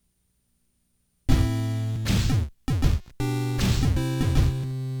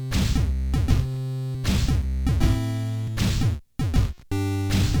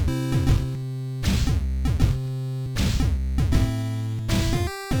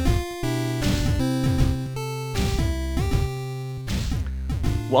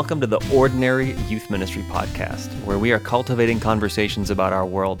Welcome to the Ordinary Youth Ministry Podcast, where we are cultivating conversations about our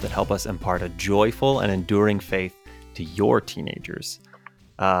world that help us impart a joyful and enduring faith to your teenagers.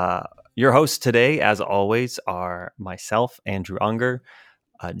 Your hosts today, as always, are myself, Andrew Unger,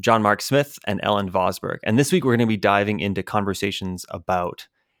 John Mark Smith, and Ellen Vosberg. And this week we're going to be diving into conversations about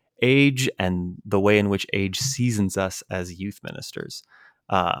age and the way in which age seasons us as youth ministers.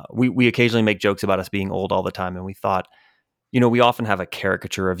 We occasionally make jokes about us being old all the time, and we thought, we often have a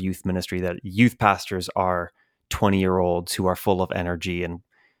caricature of youth ministry that youth pastors are 20-year-olds who are full of energy. And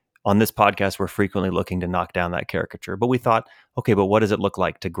on this podcast, we're frequently looking to knock down that caricature. But we thought, okay, but what does it look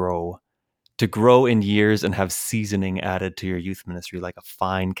like to grow in years and have seasoning added to your youth ministry like a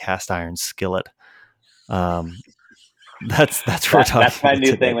fine cast iron skillet? That's what we're talking That's my about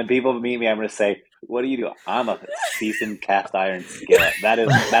new today. thing. When people meet me, I'm going to say, "What do you do?" I'm a seasoned cast iron skillet. That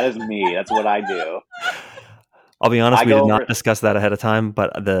is me. That's what I do. I'll be honest, we did not discuss that ahead of time,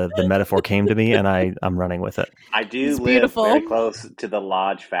 but the metaphor came to me and I'm running with it. I do live very close to the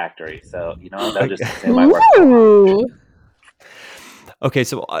Lodge factory, so they'll just say my work. Okay,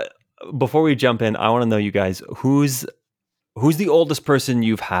 so before we jump in, I want to know, you guys, who's the oldest person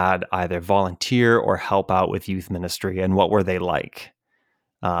you've had either volunteer or help out with youth ministry, and what were they like?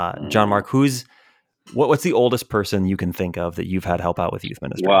 John Mark, what's the oldest person you can think of that you've had help out with youth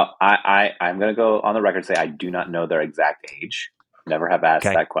ministry? Well, I'm going to go on the record and say I do not know their exact age. Never have asked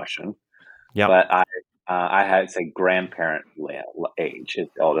that question. Yeah, but I had say grandparent age is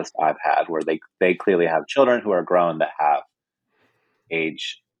the oldest I've had, where they clearly have children who are grown that have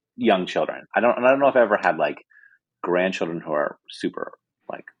young children. I don't know if I ever had like grandchildren who are super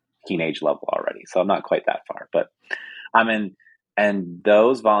like teenage level already. So I'm not quite that far, but and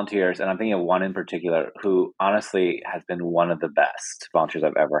those volunteers, and I'm thinking of one in particular who honestly has been one of the best volunteers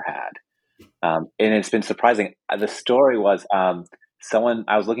I've ever had. And it's been surprising. The story was, I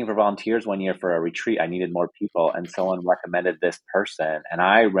was looking for volunteers one year for a retreat. I needed more people, and someone recommended this person. And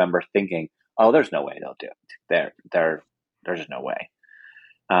I remember thinking, oh, there's no way they'll do it. There's just no way.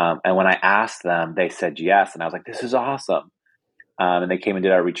 And when I asked them, they said yes. And I was like, this is awesome. And they came and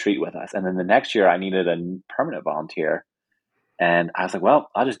did our retreat with us. And then the next year I needed a permanent volunteer. And I was like, well,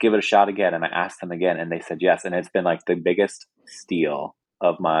 I'll just give it a shot again. And I asked them again, and they said yes. And it's been like the biggest steal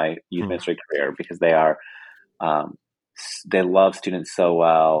of my youth ministry career, because they are, they love students so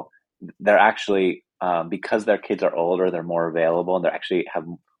well. They're actually, because their kids are older, they're more available, and they actually have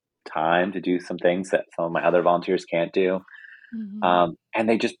time to do some things that some of my other volunteers can't do. Mm-hmm. And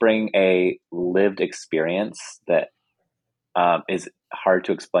they just bring a lived experience that is hard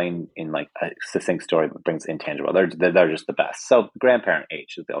to explain in like a succinct story, but brings intangible. They're just the best. So grandparent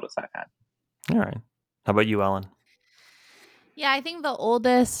age is the oldest I've had. All right. How about you, Ellen? Yeah, I think the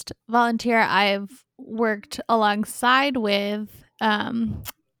oldest volunteer I've worked alongside with,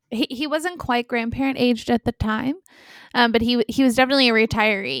 he wasn't quite grandparent aged at the time, but he was definitely a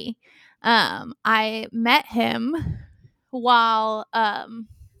retiree. I met him while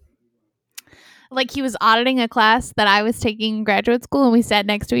he was auditing a class that I was taking in graduate school, and we sat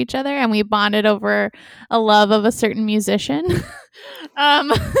next to each other and we bonded over a love of a certain musician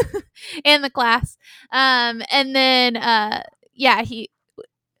in the class. And then he,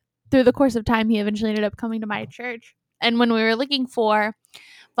 through the course of time, he eventually ended up coming to my church. And when we were looking for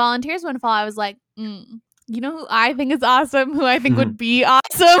volunteers one fall, I was like, you know who I think is awesome, who I think would be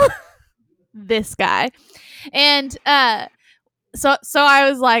awesome? This guy. And so I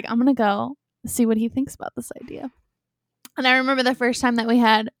was like, I'm going to go see what he thinks about this idea. And I remember the first time that we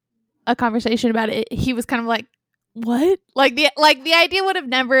had a conversation about it, he was kind of like, what? The idea would have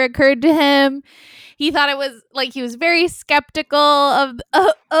never occurred to him. He thought it was like, he was very skeptical of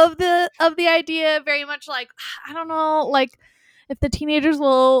the idea, very much like, I don't know, like if the teenagers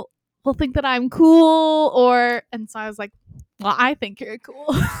will think that I'm cool, and so I was like, well, I think you're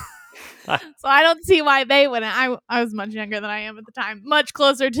cool. So I don't see why they wouldn't. I was much younger than I am at the time, much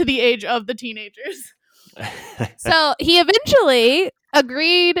closer to the age of the teenagers. So he eventually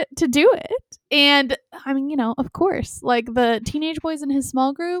agreed to do it. And I mean, of course, like the teenage boys in his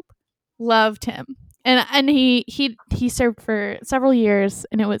small group loved him. And he served for several years,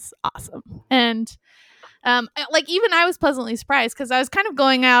 and it was awesome. And even I was pleasantly surprised, because I was kind of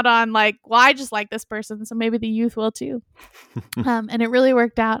going out on like, well, I just like this person, so maybe the youth will too. And it really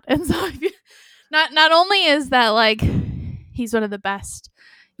worked out. And so not only is that like he's one of the best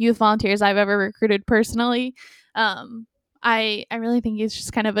youth volunteers I've ever recruited personally, I really think he's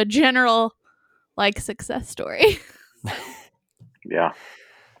just kind of a general like success story. Yeah.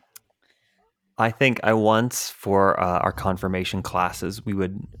 I think I once, for our confirmation classes, we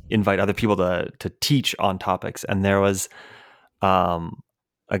would invite other people to teach on topics. And there was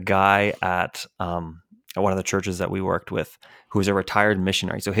a guy at one of the churches that we worked with who was a retired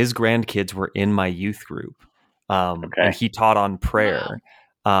missionary. So his grandkids were in my youth group, and he taught on prayer.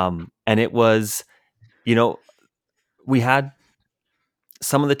 Wow. And it was, we had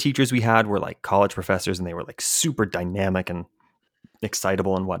some of the teachers we had were like college professors, and they were like super dynamic and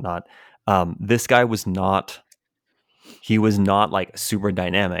excitable and whatnot. This guy was not. He was not like super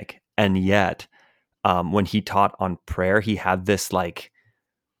dynamic, and yet when he taught on prayer, he had this like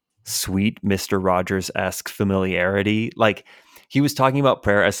sweet Mr. Rogers-esque familiarity. Like he was talking about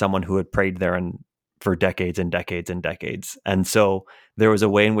prayer as someone who had prayed there for decades and decades and decades. And so there was a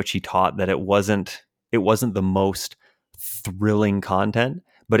way in which he taught that it wasn't the most thrilling content,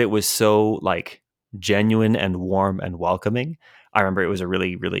 but it was so like genuine and warm and welcoming. I remember it was a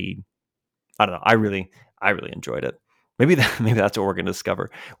really, really, I don't know. I really enjoyed it. Maybe that's what we're going to discover.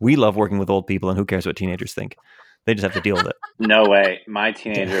 We love working with old people, and who cares what teenagers think? They just have to deal with it. No way. My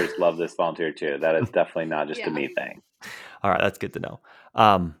teenagers love this volunteer too. That is definitely not just a me thing. All right, that's good to know.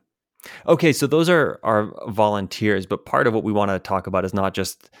 Okay, so those are our volunteers, but part of what we want to talk about is not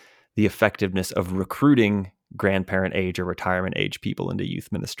just the effectiveness of recruiting grandparent age or retirement age people into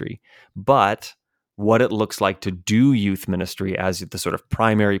youth ministry, but what it looks like to do youth ministry as the sort of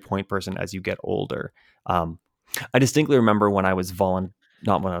primary point person as you get older. I distinctly remember when I was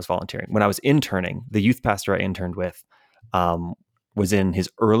not when I was volunteering, when I was interning, the youth pastor I interned with was in his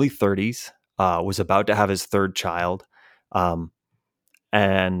early 30s, was about to have his third child,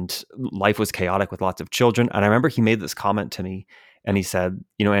 and life was chaotic with lots of children. And I remember he made this comment to me, and he said,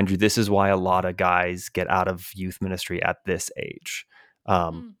 Andrew, this is why a lot of guys get out of youth ministry at this age.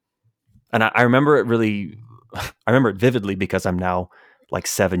 And I remember it really, I remember it vividly because I'm now like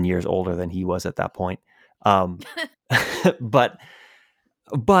 7 years older than he was at that point. But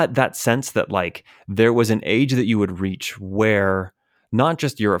that sense that like there was an age that you would reach where not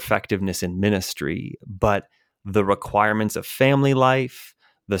just your effectiveness in ministry, but the requirements of family life,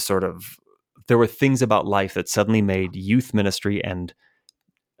 there were things about life that suddenly made youth ministry and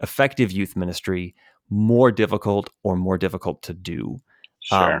effective youth ministry more difficult to do.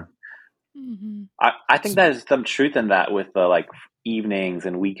 Sure. I think there's some truth in that with the like evenings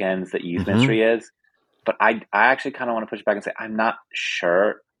and weekends that youth ministry is. But I actually kind of want to push back and say I'm not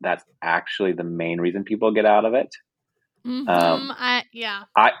sure that's actually the main reason people get out of it. I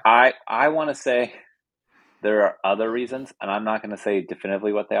want to say there are other reasons, and I'm not going to say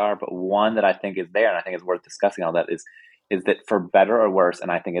definitively what they are, but one that I think is there, and I think is worth discussing all that is that for better or worse,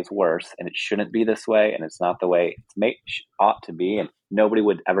 and I think it's worse, and it shouldn't be this way, and it's not the way it ought to be, and nobody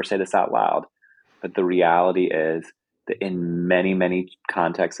would ever say this out loud, but the reality is that in many, many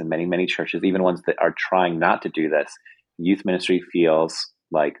contexts and many, many churches, even ones that are trying not to do this, youth ministry feels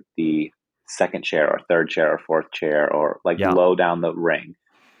like the second chair or third chair or fourth chair or like low down the ring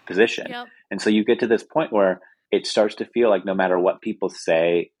position. Yep. And so you get to this point where it starts to feel like no matter what people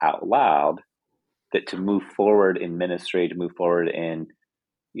say out loud, that to move forward in ministry, to move forward in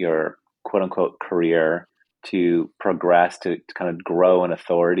your quote unquote career, to progress, to kind of grow in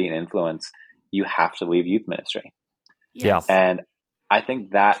authority and influence, you have to leave youth ministry. Yes. And I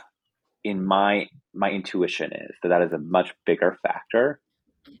think that in my intuition is that is a much bigger factor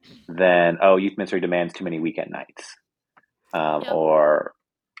than, youth ministry demands too many weekend nights, or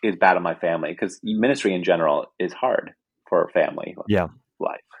is bad on my family, because ministry in general is hard for a family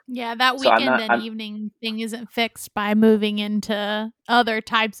life. Yeah, that weekend evening thing isn't fixed by moving into other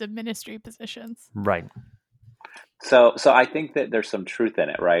types of ministry positions. Right. So I think that there's some truth in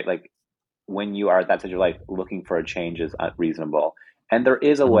it, right? Like when you are at that stage of life, looking for a change is reasonable. And there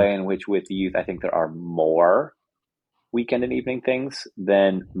is a way in which with youth, I think there are more weekend and evening things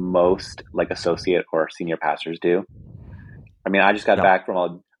than most like associate or senior pastors do. I mean, I just got back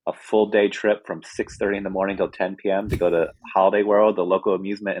from a full day trip from 6:30 in the morning till 10 p.m. to go to Holiday World, the local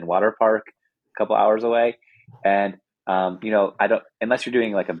amusement and water park, a couple hours away. And, I don't, unless you're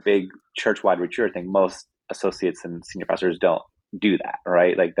doing like a big church-wide retreat thing, most associates and senior pastors don't do that,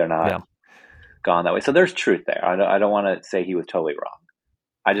 right? Like they're not gone that way. So there's truth there. I don't want to say he was totally wrong.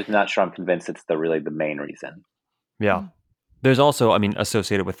 I'm just not sure I'm convinced it's the main reason. Yeah. There's also,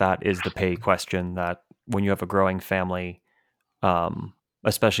 associated with that is the pay question that when you have a growing family,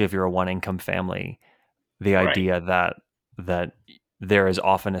 especially if you're a one-income family, the idea that there is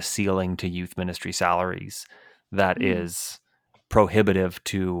often a ceiling to youth ministry salaries that is prohibitive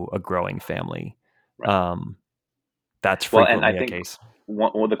to a growing family. That's frequently a case.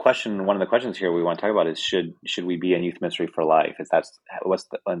 One of the questions here we want to talk about is should we be in youth ministry for life? What's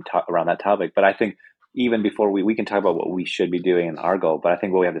around that topic? But I think even before we can talk about what we should be doing in our goal, but I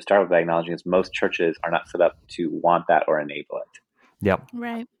think what we have to start with by acknowledging is most churches are not set up to want that or enable it. Yep.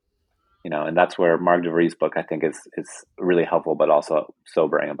 Right. And that's where Mark DeVries' book, I think, is really helpful, but also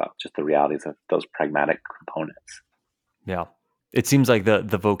sobering about just the realities of those pragmatic components. Yeah. It seems like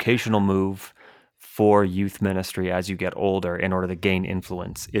the vocational move for youth ministry as you get older in order to gain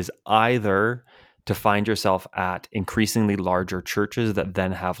influence is either to find yourself at increasingly larger churches that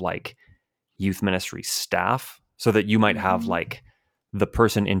then have like youth ministry staff, so that you might have like the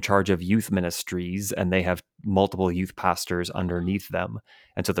person in charge of youth ministries and they have multiple youth pastors underneath them.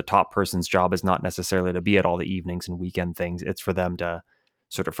 And so the top person's job is not necessarily to be at all the evenings and weekend things. It's for them to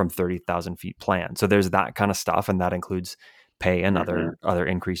sort of from 30,000 feet plan. So there's that kind of stuff. And that includes pay and other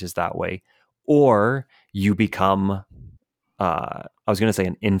increases that way. Or you become, I was going to say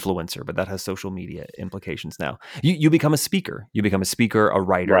an influencer, but that has social media implications now. You become a speaker. You become a speaker, a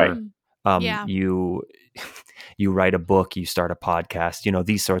writer. Right. You write a book, you start a podcast,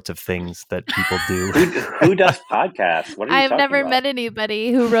 these sorts of things that people do. Who does podcasts? What are you I've talking never about? met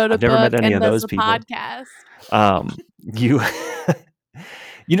anybody who wrote a I've never book met any and of does those a people. podcast.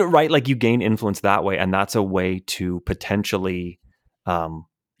 Right? Like you gain influence that way, and that's a way to potentially,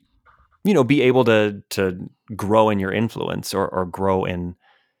 be able to grow in your influence or grow in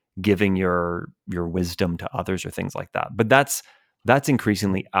giving your wisdom to others or things like that. But that's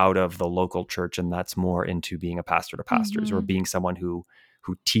increasingly out of the local church, and that's more into being a pastor to pastors or being someone who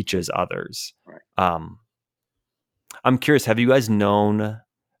teaches others. Right. I'm curious, have you guys known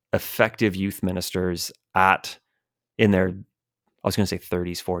effective youth ministers in their, I was going to say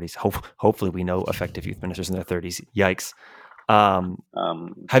 30s, 40s. Hopefully we know effective youth ministers in their 30s. Yikes.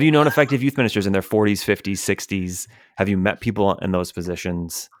 Have you known effective youth ministers in their 40s, 50s, 60s? Have you met people in those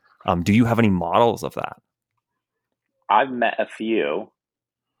positions? Do you have any models of that? I've met a few.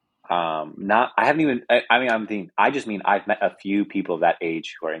 I just mean I've met a few people of that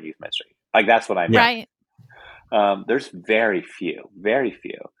age who are in youth ministry. Like that's what I mean. Right. There's very few.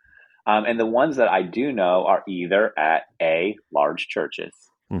 And the ones that I do know are either at A, large churches,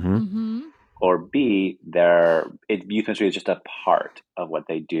 or B, youth ministry is just a part of what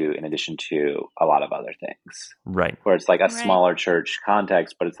they do in addition to a lot of other things. Right. Where it's like a smaller church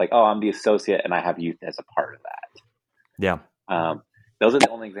context, but it's like, oh, I'm the associate and I have youth as a part of that. Yeah. Those are the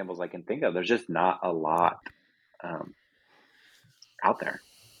only examples I can think of. There's just not a lot out there.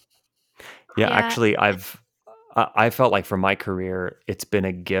 Yeah. Actually, I felt like for my career, it's been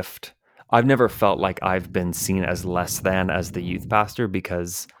a gift. I've never felt like I've been seen as less than as the youth pastor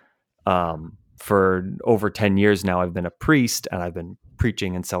because for over 10 years now, I've been a priest and I've been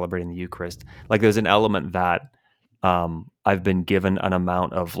preaching and celebrating the Eucharist. Like there's an element that I've been given an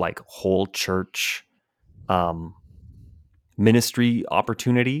amount of like whole church ministry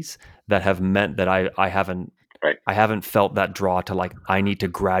opportunities that have meant that I haven't felt that draw to like, I need to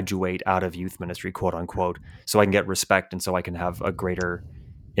graduate out of youth ministry, quote unquote, so I can get respect and so I can have a greater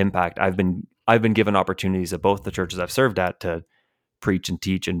impact. I've been given opportunities at both the churches I've served at to preach and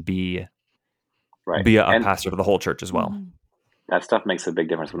teach and be a pastor to the whole church as well. That stuff makes a big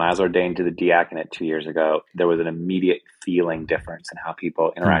difference. When I was ordained to the diaconate 2 years ago, there was an immediate feeling difference in how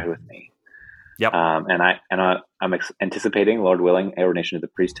people interacted with me. Yep. I'm anticipating, Lord willing, ordination to the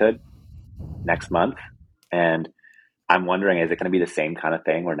priesthood next month. And I'm wondering, is it going to be the same kind of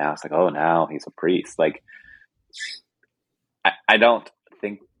thing where now it's like, oh, now he's a priest? Like, I don't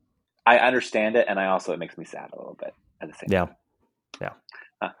think I understand it. And it makes me sad a little bit at the same time. Yeah.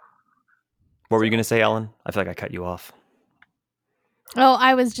 What were you going to say, Ellen? I feel like I cut you off. Oh,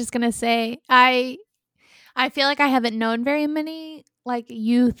 I was just going to say, I feel like I haven't known very many like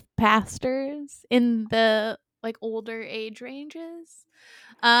youth pastors in the like older age ranges.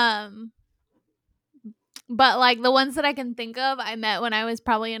 But like the ones that I can think of, I met when I was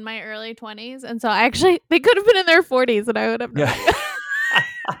probably in my early 20s. And so they could have been in their 40s and I would have known.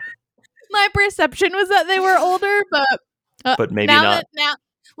 My perception was that they were older, but maybe not. Now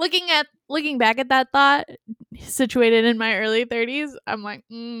looking back at that thought, situated in my early 30s, I'm like,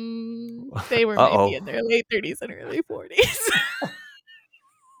 they were maybe in their late 30s and early 40s.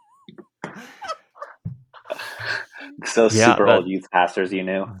 Super old youth pastors, you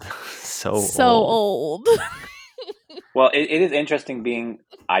knew. So old. Well, it is interesting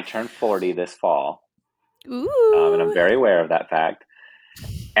I turned 40 this fall. Ooh. And I'm very aware of that fact.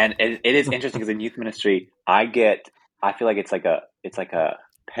 And it is interesting because in youth ministry, I feel like it's like a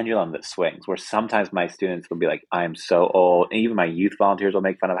pendulum that swings where sometimes my students will be like, I'm so old. And even my youth volunteers will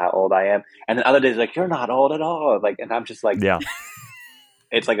make fun of how old I am. And then other days like, you're not old at all. Like, and I'm just like, yeah.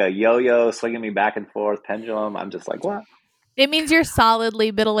 It's like a yo-yo swinging me back and forth pendulum. I'm just like, what? It means you're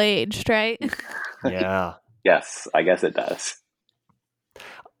solidly middle-aged, right? Yeah. Yes, I guess it does.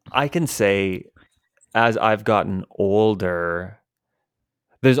 I can say as I've gotten older,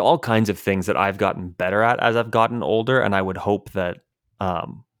 there's all kinds of things that I've gotten better at as I've gotten older, and I would hope that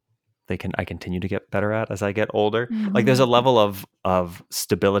I continue to get better at as I get older. Like there's a level of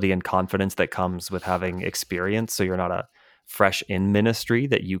stability and confidence that comes with having experience. So you're not a fresh in ministry,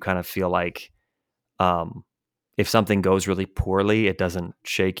 that you kind of feel like if something goes really poorly, it doesn't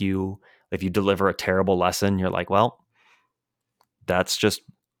shake you. If you deliver a terrible lesson, you're like, well, that's just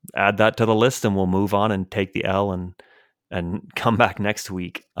add that to the list and we'll move on and take the L and come back next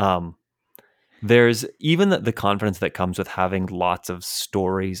week. There's even the confidence that comes with having lots of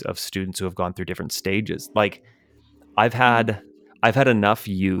stories of students who have gone through different stages. Like I've had enough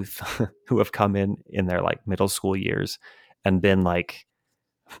youth who have come in their like middle school years and been like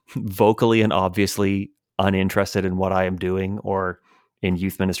vocally and obviously uninterested in what I am doing or in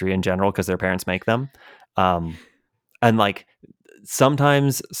youth ministry in general because their parents make them. And like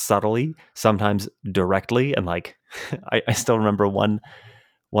sometimes subtly, sometimes directly. And like I still remember one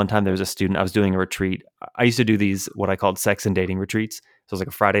time there was a student, I was doing a retreat. I used to do these, what I called sex and dating retreats. So it was like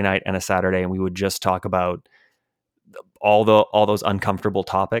a Friday night and a Saturday, and we would just talk about all those uncomfortable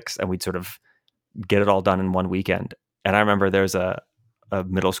topics, and we'd sort of get it all done in one weekend. And I remember there's a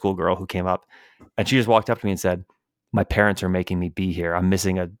middle school girl who came up, and she just walked up to me and said, "My parents are making me be here. I'm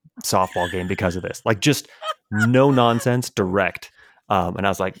missing a softball game because of this." Like just no nonsense, direct. And I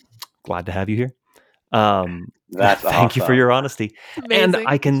was like, glad to have you here. That's thank you for your honesty. Amazing.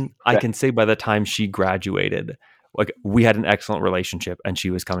 And I can say by the time she graduated, like we had an excellent relationship, and she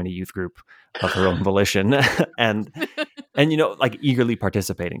was coming to youth group of her own volition and like eagerly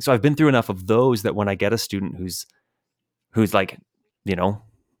participating. So I've been through enough of those that when I get a student who's like,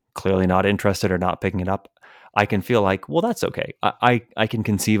 clearly not interested or not picking it up, I can feel like, well, that's okay. I can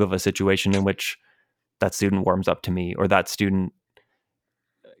conceive of a situation in which that student warms up to me, or that student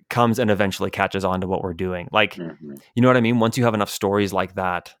comes and eventually catches on to what we're doing. Like, you know what I mean? Once you have enough stories like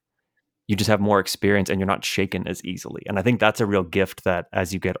that, you just have more experience and you're not shaken as easily. And I think that's a real gift that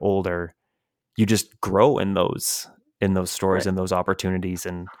as you get older, you just grow in those stories, and those opportunities,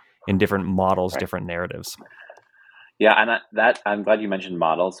 and in different models, different narratives. Yeah, and I'm glad you mentioned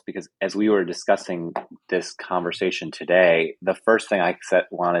models, because as we were discussing this conversation today, the first thing I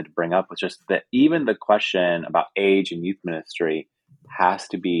wanted to bring up was just that even the question about age and youth ministry has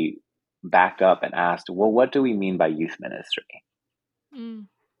to be backed up and asked, well, what do we mean by youth ministry?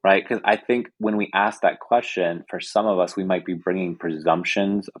 Right? Because I think when we ask that question, for some of us, we might be bringing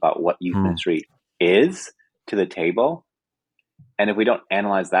presumptions about what youth ministry is to the table. And if we don't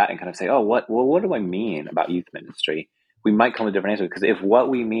analyze that and kind of say, oh, what do I mean about youth ministry? We might come to different answers. Because if what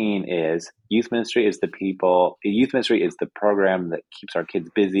we mean is youth ministry is the program that keeps our kids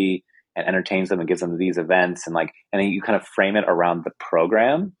busy and entertains them and gives them these events, and then you kind of frame it around the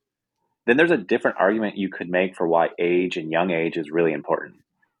program, then there's a different argument you could make for why age and young age is really important.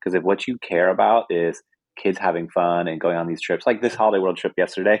 Because if what you care about is kids having fun and going on these trips, like this Holiday World trip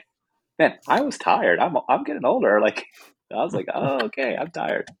yesterday, man, I was tired. I'm getting older. Like, I was like, oh, okay, I'm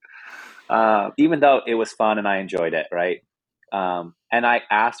tired. Even though it was fun and I enjoyed it, right? And I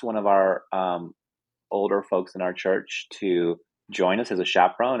asked one of our older folks in our church to join us as a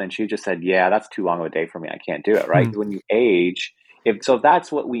chaperone, and she just said, yeah, that's too long of a day for me. I can't do it, right? When you age, if that's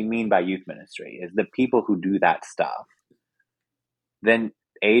what we mean by youth ministry, is the people who do that stuff, then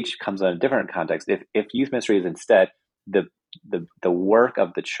age comes in a different context. If youth ministry is instead the work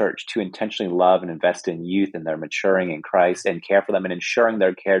of the church to intentionally love and invest in youth and their maturing in Christ and care for them and ensuring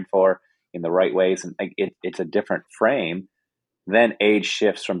they're cared for in the right ways, and it's a different frame, then age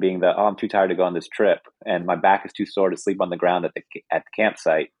shifts from being I'm too tired to go on this trip and my back is too sore to sleep on the ground at the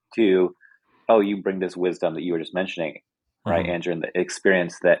campsite, to, oh, you bring this wisdom that you were just mentioning, right, Andrew, and the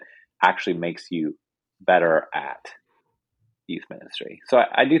experience that actually makes you better at youth ministry. So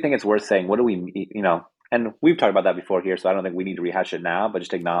I do think it's worth saying, what do we, and we've talked about that before here, so I don't think we need to rehash it now, but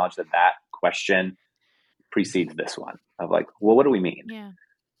just acknowledge that question precedes this one of like, well, what do we mean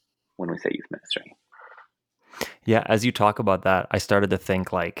when we say youth ministry? Yeah, as you talk about that, I started to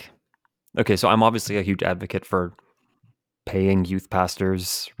think like, okay, so I'm obviously a huge advocate for paying youth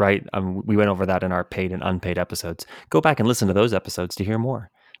pastors, right? We went over that in our paid and unpaid episodes. Go back and listen to those episodes to hear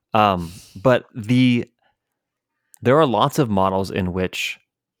more. But there are lots of models in which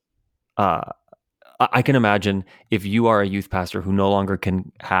I can imagine if you are a youth pastor who no longer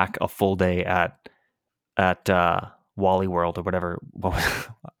can hack a full day at Wally World or whatever.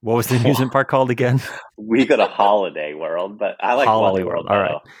 What was the amusement park called again? We go to Holiday World, but I like Wally World. All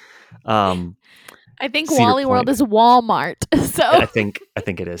right. I think Cedar Wally World is Walmart. So I think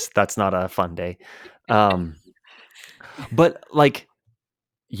it is. That's not a fun day. But like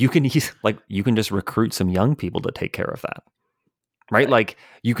you can just recruit some young people to take care of that. right? Like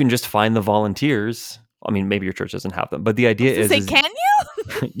you can just find the volunteers. I mean, maybe your church doesn't have them, but the idea is can you?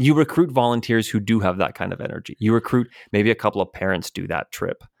 you recruit volunteers who do have that kind of energy. You recruit, maybe a couple of parents do that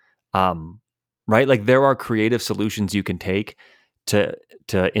trip, right? Like there are creative solutions you can take to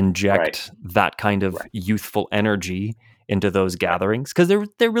inject that kind of youthful energy into those gatherings, because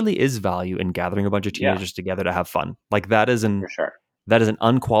there really is value in gathering a bunch of teenagers together to have fun. Like that is for sure. an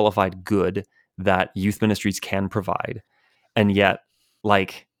unqualified good that youth ministries can provide. And yet,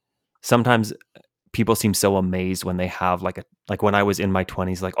 like, sometimes people seem so amazed when they have like when I was in my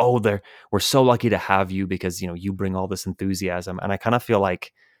 20s, like, oh, we're so lucky to have you because, you bring all this enthusiasm. And I kind of feel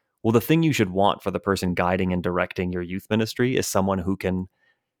like, well, the thing you should want for the person guiding and directing your youth ministry is someone who can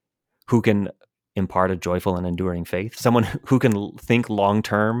impart a joyful and enduring faith, someone who can think long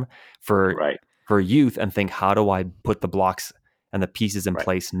term for youth and think, how do I put the blocks and the pieces in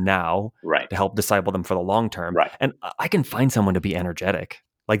place now to help disciple them for the long term? And I can find someone to be energetic.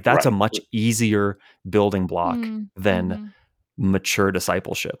 Like that's a much easier building block than mature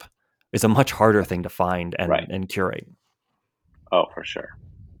discipleship. It's a much harder thing to find and curate. Oh, for sure.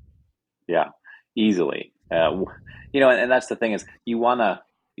 Yeah, easily. And that's the thing is you want to,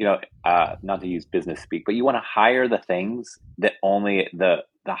 not to use business speak, but you want to hire the things that only the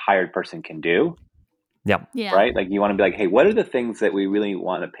hired person can do. Yeah. Right. Like you want to be like, hey, what are the things that we really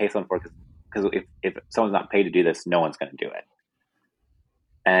want to pay someone for? Because if someone's not paid to do this, no one's going to do it.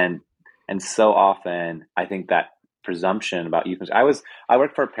 And so often I think that presumption about youth ministry, I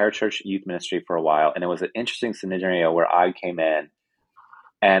worked for a parachurch youth ministry for a while, and it was an interesting scenario where I came in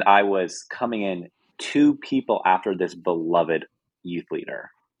and I was coming in 2 people after this beloved youth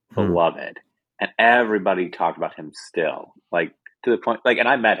leader, beloved. And everybody talked about him still, like to the point, like, and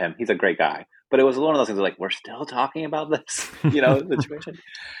I met him, he's a great guy, but it was one of those things like, we're still talking about this, situation.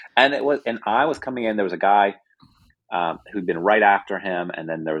 And I was coming in, there was a guy who'd been right after him, and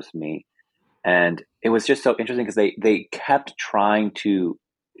then there was me. And it was just so interesting because they kept trying to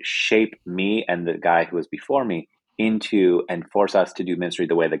shape me and the guy who was before me into and force us to do ministry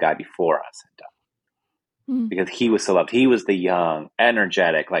the way the guy before us had done. Because he was so loved. He was the young,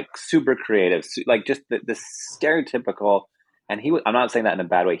 energetic, like super creative, like just the stereotypical. And I'm not saying that in a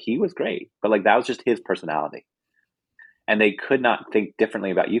bad way. He was great, but like that was just his personality. And they could not think differently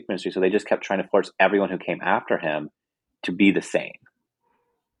about youth ministry. So they just kept trying to force everyone who came after him to be the same.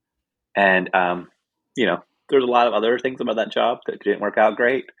 And, there's a lot of other things about that job that didn't work out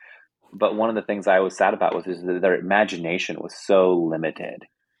great. But one of the things I was sad about was that their imagination was so limited.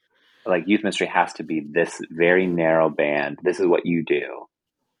 Like youth ministry has to be this very narrow band. This is what you do.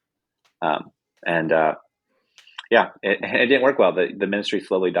 It didn't work well. The ministry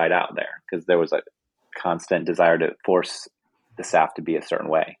slowly died out there because there was a constant desire to force the staff to be a certain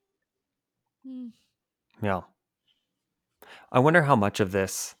way. Yeah. I wonder how much of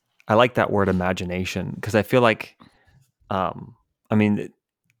this, I like that word imagination, because I feel like,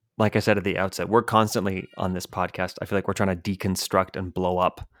 like I said at the outset, we're constantly on this podcast, I feel like we're trying to deconstruct and blow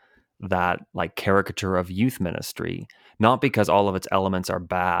up that like caricature of youth ministry, not because all of its elements are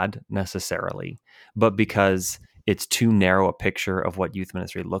bad necessarily, but because it's too narrow a picture of what youth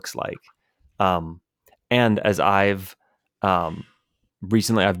ministry looks like. And as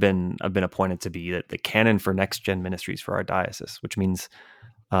recently I've been appointed to be the canon for next gen ministries for our diocese, which means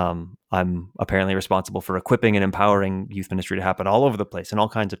I'm apparently responsible for equipping and empowering youth ministry to happen all over the place in all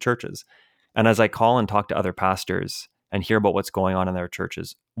kinds of churches. And as I call and talk to other pastors and hear about what's going on in their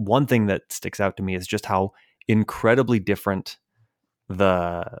churches, one thing that sticks out to me is just how incredibly different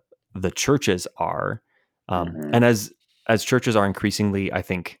the churches are. And as churches are increasingly, I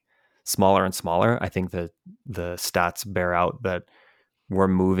think, smaller and smaller, I think that the stats bear out that we're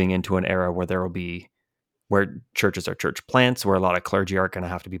moving into an era where churches are church plants, where a lot of clergy are going to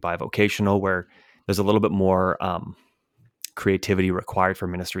have to be bivocational, where there's a little bit more creativity required for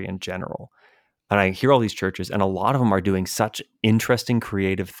ministry in general. And I hear all these churches, and a lot of them are doing such interesting,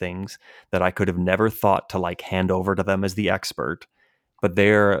 creative things that I could have never thought to like hand over to them as the expert. But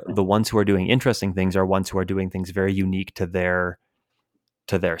they're the ones who are doing interesting things are ones who are doing things very unique to their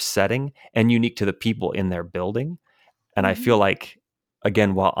setting and unique to the people in their building. And I feel like,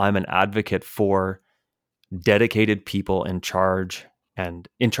 again, while I'm an advocate for dedicated people in charge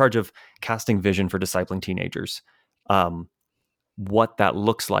of casting vision for discipling teenagers, what that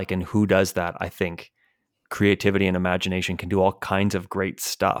looks like and who does that, I think creativity and imagination can do all kinds of great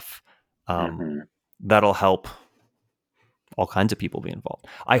stuff that'll help all kinds of people be involved.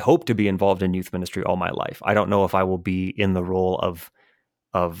 I hope to be involved in youth ministry all my life. I don't know if I will be in the role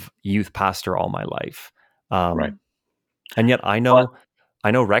of youth pastor all my life. Right. And yet I know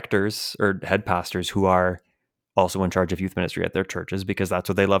rectors or head pastors who are also in charge of youth ministry at their churches because that's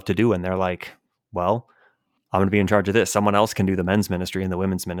what they love to do. And they're like, well, I'm going to be in charge of this. Someone else can do the men's ministry and the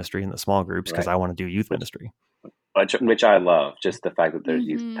women's ministry and the small groups because Right. I want to do youth ministry. Which I love, just the fact that there's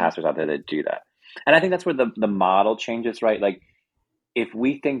youth Mhm. pastors out there that do that. And I think that's where the model changes, right? Like, if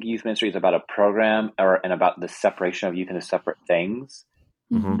we think youth ministry is about a program and about the separation of youth into separate things,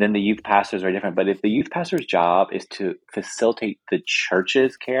 Mhm. then the youth pastors are different. But if the youth pastor's job is to facilitate the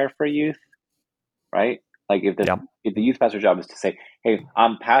church's care for youth, right? Like if the youth pastor's job is to say, hey,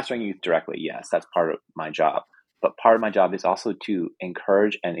 I'm pastoring youth directly, yes, that's part of my job. But part of my job is also to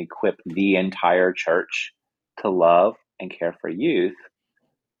encourage and equip the entire church to love and care for youth.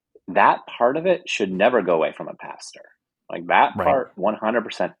 That part of it should never go away from a pastor. Like that Right. part,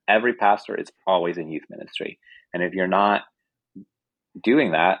 100%, every pastor is always in youth ministry. And if you're not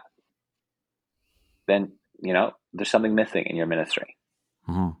doing that, then, there's something missing in your ministry.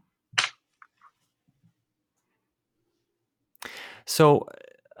 Mhm. So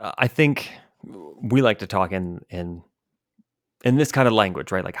I think we like to talk in this kind of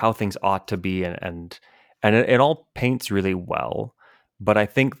language, right? Like how things ought to be, and it all paints really well. But I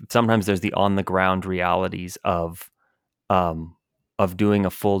think sometimes there's the on the ground realities of doing a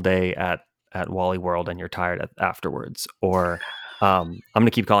full day at Wally World and you're tired afterwards, or I'm going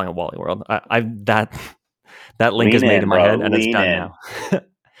to keep calling it Wally World. That link is made in my head and it's done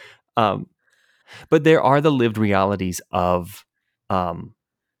now. But there are the lived realities of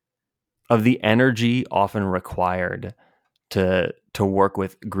the energy often required to work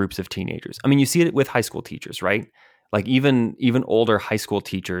with groups of teenagers. I mean, you see it with high school teachers, right? Like even older high school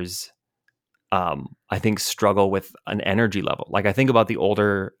teachers, I think struggle with an energy level. Like I think about the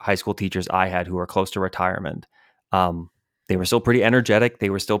older high school teachers I had who were close to retirement. They were still pretty energetic. They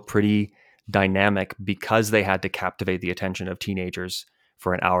were still pretty dynamic because they had to captivate the attention of teenagers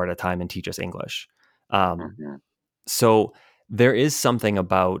for an hour at a time and teach us English. So there is something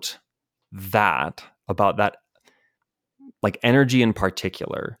about that like energy in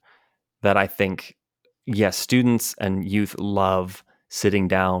particular that I think, yes, students and youth love sitting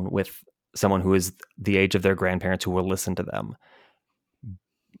down with someone who is the age of their grandparents who will listen to them.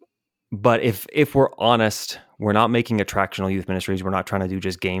 But if we're honest, we're not making attractional youth ministries. We're not trying to do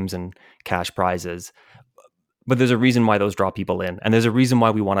just games and cash prizes. But there's a reason why those draw people in. And there's a reason why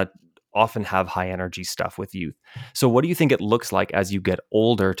we want to often have high energy stuff with youth. So what do you think it looks like as you get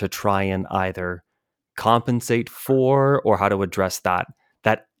older to try and either compensate for or how to address that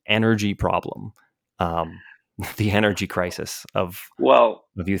energy problem, the energy crisis of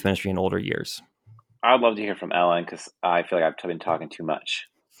youth ministry in older years? I'd love to hear from Ellen because I feel like I've been talking too much.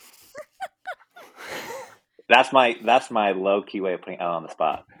 That's my low key way of putting Ellen on the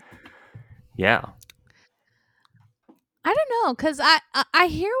spot. Yeah. I don't know, because I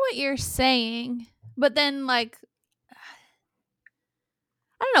hear what you're saying, but then like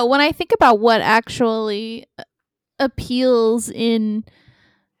I don't know, when I think about what actually appeals in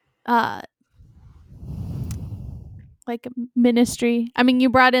like ministry. I mean, you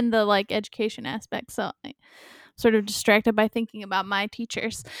brought in the like education aspect, so I'm sort of distracted by thinking about my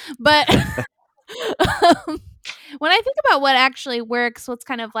teachers. But when I think about what actually works, what's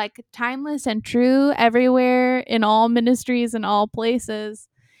kind of like timeless and true everywhere in all ministries and all places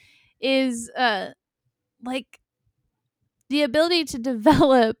is like the ability to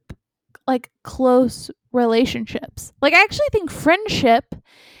develop like close relationships. Like I actually think friendship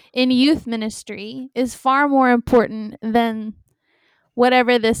in youth ministry is far more important than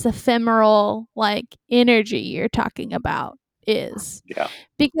whatever this ephemeral like energy you're talking about is. Yeah.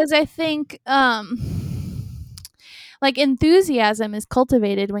 Because I think like enthusiasm is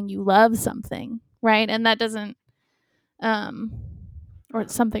cultivated when you love something, right? And that doesn't or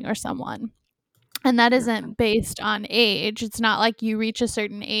something or someone. And that isn't based on age. It's not like you reach a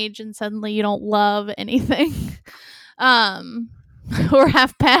certain age and suddenly you don't love anything. Or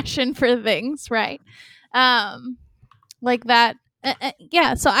have passion for things, right? Like that.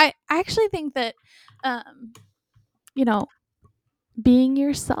 Yeah. So I actually think that, being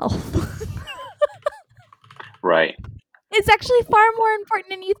yourself. Right. It's actually far more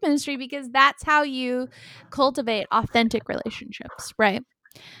important in youth ministry because that's how you cultivate authentic relationships, right?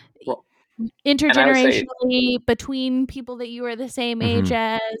 Well, intergenerationally between people that you are the same age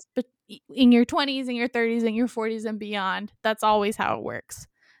as, but in your 20s and your 30s and your 40s and beyond. That's always how it works.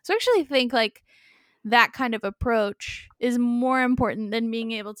 So I actually think like that kind of approach is more important than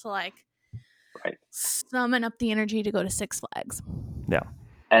being able to like summon up the energy to go to Six Flags. Yeah.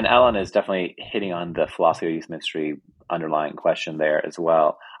 And Ellen is definitely hitting on the philosophy of youth ministry underlying question there as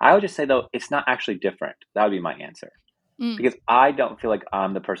well. I would just say though, it's not actually different. That would be my answer. because I don't feel like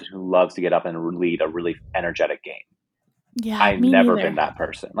I'm the person who loves to get up and lead a really energetic game. Yeah, I've me never neither. been that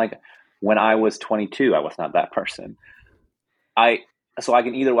person. Like when I was 22, I was not that person. So I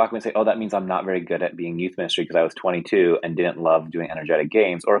can either walk away and say, oh, that means I'm not very good at being youth ministry because I was 22 and didn't love doing energetic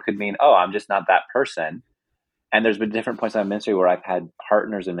games. Or it could mean, oh, I'm just not that person. And there's been different points in ministry where I've had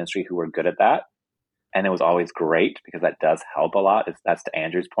partners in ministry who were good at that. And it was always great because that does help a lot. That's to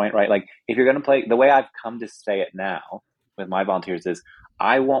Andrew's point, right? Like if you're going to play, the way I've come to say it now with my volunteers is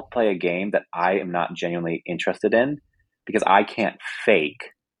I won't play a game that I am not genuinely interested in because I can't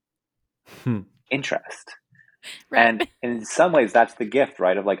fake interest. Right. And in some ways that's the gift,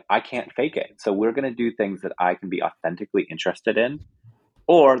 right? Of like, I can't fake it. So we're going to do things that I can be authentically interested in,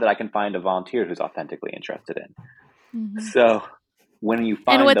 or that I can find a volunteer who's authentically interested in. Mm-hmm. So when you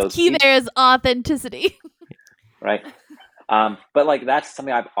find and what's those key there is authenticity. Right. But like, that's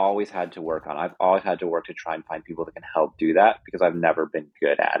something I've always had to work on. I've always had to work to try and find people that can help do that because I've never been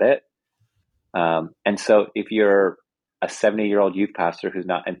good at it. And so if you're a 70-year-old youth pastor who's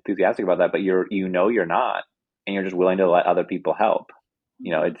not enthusiastic about that, but you're not, and you're just willing to let other people help,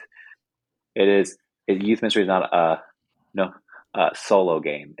 youth ministry is not a solo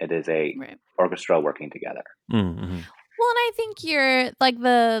game. It is a orchestra working together. Mm-hmm. Well, and I think you're like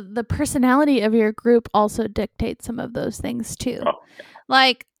the personality of your group also dictates some of those things too. Oh, yeah.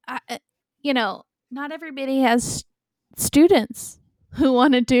 Like, not everybody has students who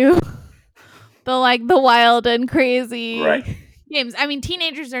want to do the wild and crazy games. I mean,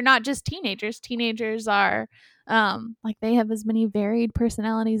 teenagers are not just teenagers. Teenagers are they have as many varied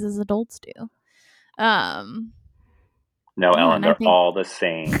personalities as adults do. No, Ellen, they're all the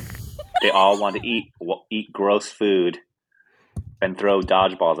same. They all want to eat gross food and throw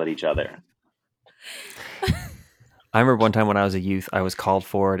dodgeballs at each other. I remember one time when I was a youth, I was called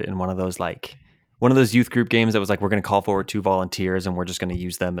forward in one of those youth group games that was like, we're going to call forward 2 volunteers and we're just going to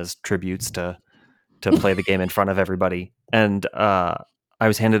use them as tributes to play the game in front of everybody. And I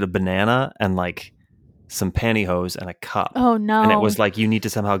was handed a banana and like some pantyhose and a cup. Oh no. And it was like, you need to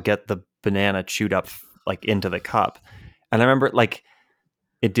somehow get the banana chewed up like into the cup. And I remember like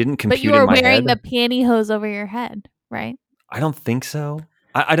it didn't compute in my head. But you were wearing the pantyhose over your head, right? I don't think so.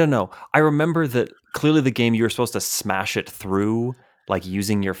 I don't know. I remember that clearly the game you were supposed to smash it through, like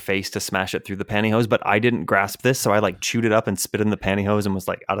using your face to smash it through the pantyhose, but I didn't grasp this, so I like chewed it up and spit in the pantyhose and was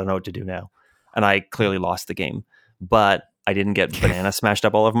like, I don't know what to do now. And I clearly lost the game. But I didn't get banana smashed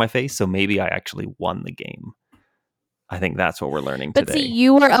up all over my face, so maybe I actually won the game. I think that's what we're learning today. But see,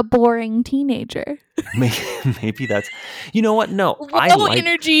 you were a boring teenager. Maybe that's... You know what? No. Low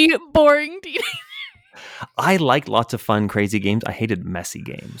energy, boring teenager. I like lots of fun, crazy games. I hated messy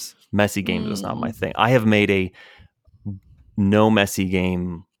games. Messy games was not my thing. I have made a no messy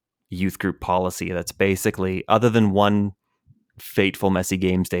game youth group policy that's basically, other than one fateful messy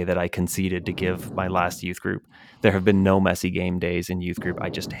games day that I conceded to give my last youth group, there have been no messy game days in youth group. I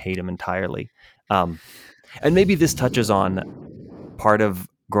just hate them entirely. And maybe this touches on part of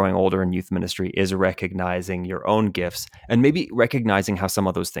growing older in youth ministry is recognizing your own gifts and maybe recognizing how some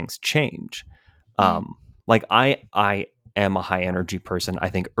of those things change. Like I am a high energy person. I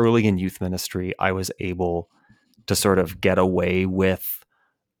think early in youth ministry, I was able to sort of get away with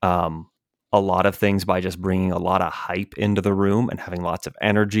a lot of things by just bringing a lot of hype into the room and having lots of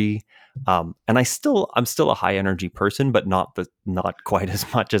energy. And I'm still a high energy person, but not quite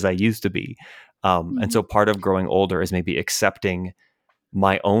as much as I used to be. And so part of growing older is maybe accepting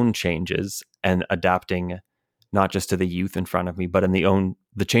my own changes and adapting not just to the youth in front of me, but in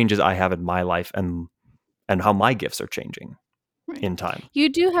the changes I have in my life and how my gifts are changing in time. You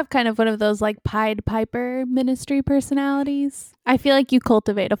do have kind of one of those like Pied Piper ministry personalities. I feel like you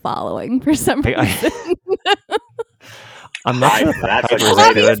cultivate a following for some reason. I'm not sure.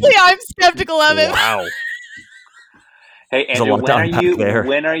 Obviously, I'm skeptical of it. Wow. Hey, Andrew,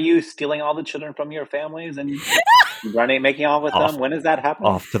 when are you stealing all the children from your families and making off with them? When is that happening?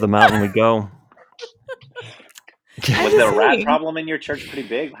 Off to the mountain we go. Was the rat problem in your church pretty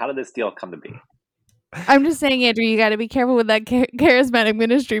big? How did this deal come to be? I'm just saying, Andrew, you got to be careful with that charismatic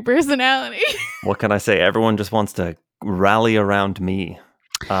ministry personality. What can I say? Everyone just wants to rally around me.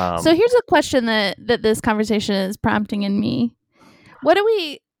 So here's a question that this conversation is prompting in me. What do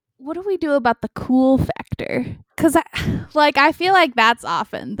we do about the cool factor? Because I feel like that's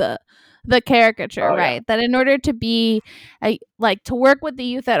often the caricature, right? Yeah. That in order to be to work with the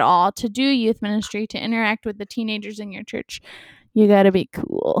youth at all, to do youth ministry, to interact with the teenagers in your church, you got to be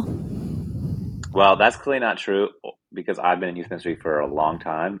cool. Well, that's clearly not true because I've been in youth ministry for a long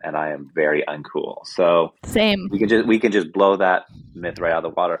time and I am very uncool. So same. We can just blow that myth right out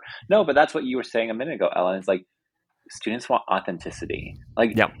of the water. No, but that's what you were saying a minute ago, Ellen. It's like students want authenticity,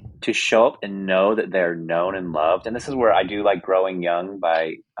 like Yep. to show up and know that they're known and loved. And this is where I do like Growing Young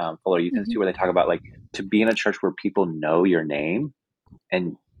by Fuller Youth Institute, where they talk about like to be in a church where people know your name,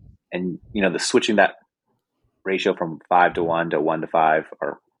 and the switching that ratio from 5 to 1 to 1 to 5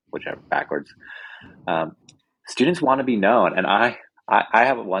 or whichever backwards. Students want to be known, and I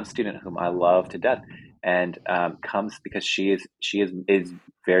have one student whom I love to death, and comes because she is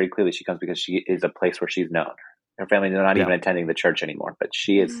very clearly, she comes because she is a place where she's known. Her family is not even attending the church anymore, but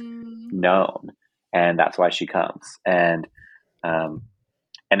she is known, and that's why she comes. And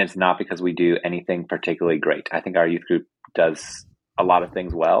it's not because we do anything particularly great. I think our youth group does a lot of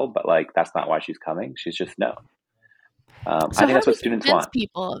things well, but like that's not why she's coming. She's just known. I think that's what students want.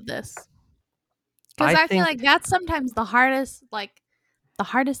 People of this, because I feel like that's sometimes the hardest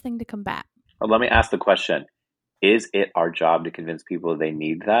thing to combat. Well, let me ask the question: is it our job to convince people they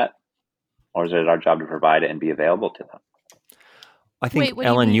need that, or is it our job to provide it and be available to them? I think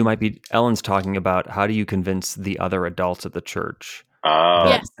Ellen, Ellen's talking about how do you convince the other adults at the church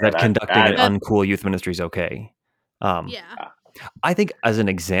that conducting an uncool youth ministry is okay. I think as an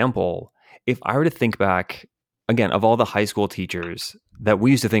example, if I were to think back again of all the high school teachers that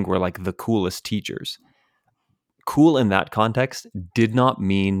we used to think were like the coolest teachers, cool in that context did not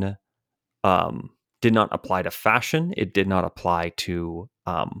mean did not apply to fashion. It did not apply to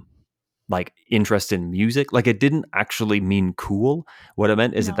like interest in music. Like it didn't actually mean cool. What it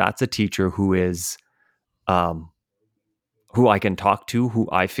meant is that that's a teacher who is who I can talk to, who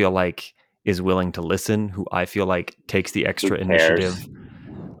I feel like is willing to listen, who I feel like takes the extra initiative.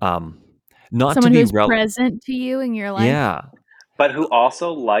 Not someone to be who's present to you in your life. Yeah. But who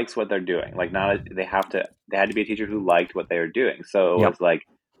also likes what they're doing. Like they had to be a teacher who liked what they were doing. So it was like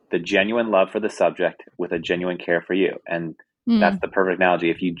the genuine love for the subject with a genuine care for you. And that's the perfect analogy.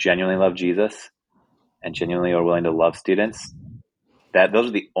 If you genuinely love Jesus and genuinely are willing to love students, those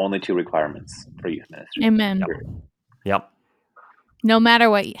are the only two requirements for youth ministry. Amen. Yep. No matter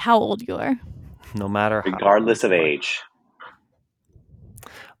how old you are. No matter regardless of age.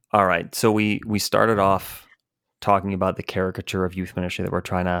 All right. So we started off talking about the caricature of youth ministry that we're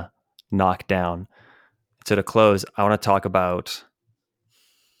trying to knock down. So to close, I want to talk about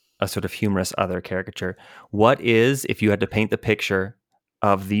a sort of humorous other caricature. What is, if you had to paint the picture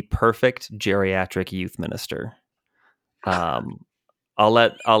of the perfect geriatric youth minister? I'll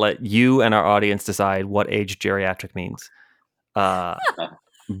let you and our audience decide what age geriatric means.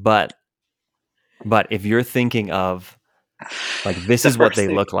 But if you're thinking of like this is what they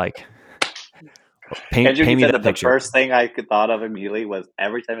look like, paint me that picture. The first thing I thought of immediately was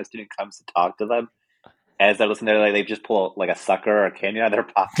every time a student comes to talk to them, as they're listening, they just pull like a sucker or a candy out of their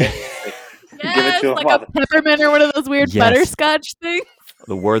pocket. Give it to them, like a peppermint or one of those weird butterscotch things.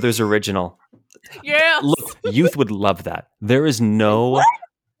 The Werther's original. Yes. Look, youth would love that. There is no.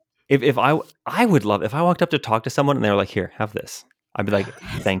 If I would love if I walked up to talk to someone and they were like, "Here, have this." I'd be like,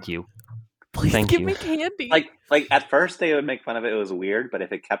 "Thank you." Please give me candy. Like at first they would make fun of it. It was weird, but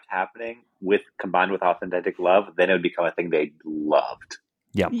if it kept happening combined with authentic love, then it would become a thing they loved.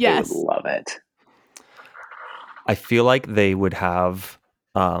 Yeah. Yes. They would love it. I feel like they would have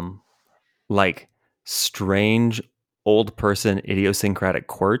like strange old person idiosyncratic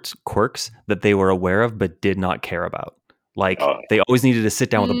quirks that they were aware of but did not care about. Like they always needed to sit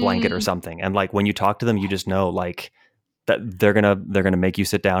down with a blanket or something. And like when you talk to them, you just know like that they're gonna make you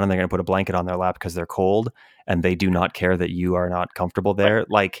sit down and they're gonna put a blanket on their lap because they're cold and they do not care that you are not comfortable there. Right.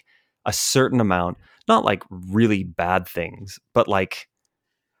 Like a certain amount, not like really bad things, but like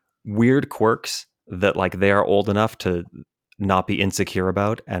weird quirks that like they are old enough to not be insecure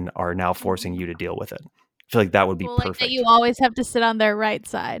about and are now forcing you to deal with it. I feel like that would be perfect. Like that you always have to sit on their right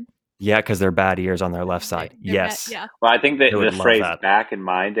side. Yeah, because their bad ears on their left side. Yes. Yeah. Well, I think that the phrase back in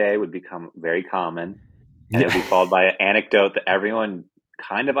my day would become very common. And it would be followed by an anecdote that everyone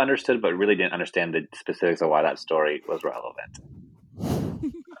kind of understood, but really didn't understand the specifics of why that story was relevant.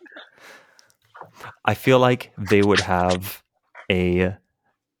 I feel like they would have a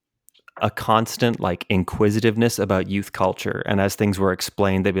constant like inquisitiveness about youth culture. And as things were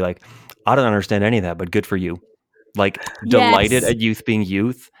explained, they'd be like, I don't understand any of that, but good for you. Like delighted at youth being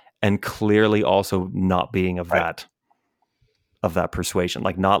youth and clearly also not being of that persuasion,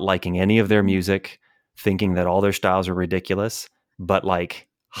 like not liking any of their music, thinking that all their styles are ridiculous, but like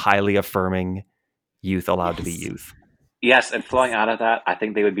highly affirming youth allowed to be youth. Yes. And flowing out of that, I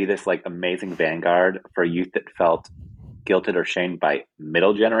think they would be this like amazing vanguard for youth that felt guilted or shamed by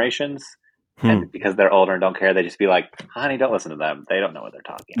middle generations. And because they're older and don't care, they just be like, honey, don't listen to them. They don't know what they're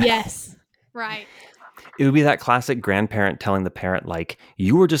talking about. Yes. Right. It would be that classic grandparent telling the parent, like,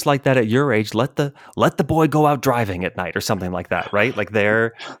 you were just like that at your age. Let the boy go out driving at night or something like that, right? Like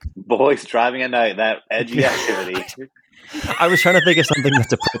they're Boys driving at night, that edgy activity. I was trying to think of something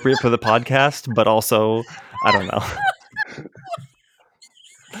that's appropriate for the podcast, but also, I don't know.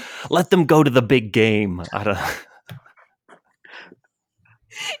 Let them go to the big game. I don't know.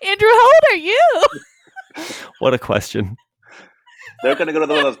 Andrew, how old are you? What a question. They're going to go to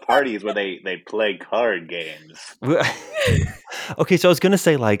one of those parties where they play card games. Okay, so I was going to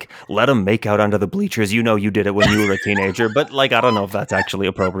say, like, let them make out under the bleachers. You know you did it when you were a teenager, but, like, I don't know if that's actually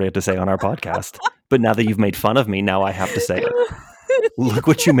appropriate to say on our podcast. But now that you've made fun of me, now I have to say it. Look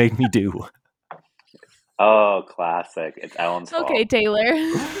what you made me do. Oh, classic. It's Ellen's fault. Okay, Taylor.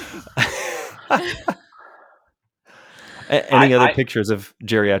 Any other pictures of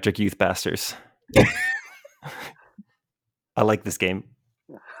geriatric youth pastors? I like this game.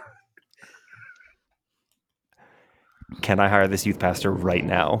 Can I hire this youth pastor right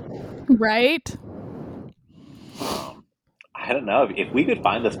now? Right? I don't know. If we could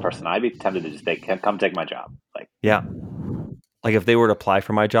find this person, I'd be tempted to just say, come take my job. Like, yeah. Like if they were to apply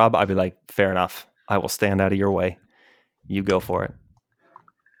for my job, I'd be like, fair enough. I will stand out of your way. You go for it.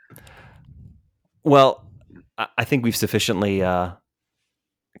 Well, I think we've sufficiently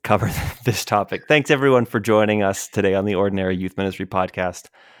covered this topic. Thanks everyone for joining us today on the Ordinary Youth Ministry podcast.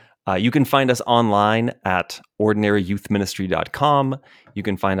 You can find us online at ordinaryyouthministry.com. You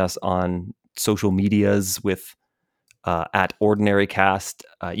can find us on social medias with at ordinarycast.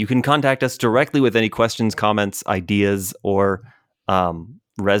 You can contact us directly with any questions, comments, ideas, or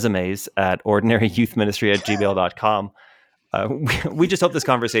resumes at ordinaryyouthministry@gmail.com. We just hope this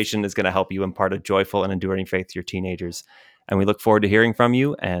conversation is going to help you impart a joyful and enduring faith to your teenagers. And we look forward to hearing from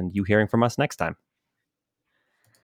you and you hearing from us next time.